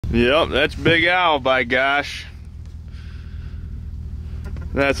Yep, that's Big Al, by gosh.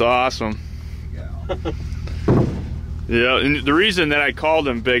 That's awesome. Yeah, and the reason that I called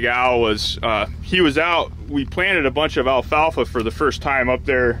him Big Al was he was out, we planted a bunch of alfalfa for the first time up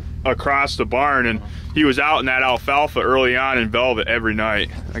there across the barn, and he was out in that alfalfa early on in velvet every night.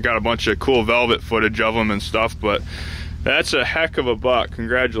 I got a bunch of cool velvet footage of him and stuff, but that's a heck of a buck.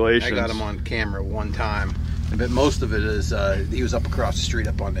 Congratulations. I got him on camera one time, but most of it is he was up across the street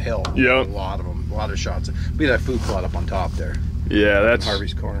up on the hill. Yep. A lot of them, a lot of shots. We had a food plot up on top there. Yeah, that's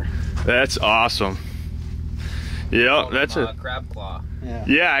Harvey's Corner. That's awesome. Yeah, that's a crab claw.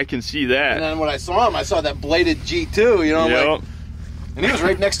 Yeah, I can see that. And then when I saw him, I saw that bladed G2, you know, like, and he was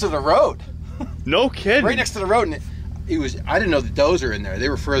right next to the road. No kidding. Right next to the road, and he was. I didn't know the does are in there. They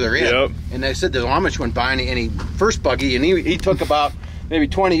were further in. Yep. And they said the Amish went by, and he first buggy, and he took about maybe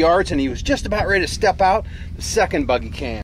 20 yards, and he was just about ready to step out. The second buggy came.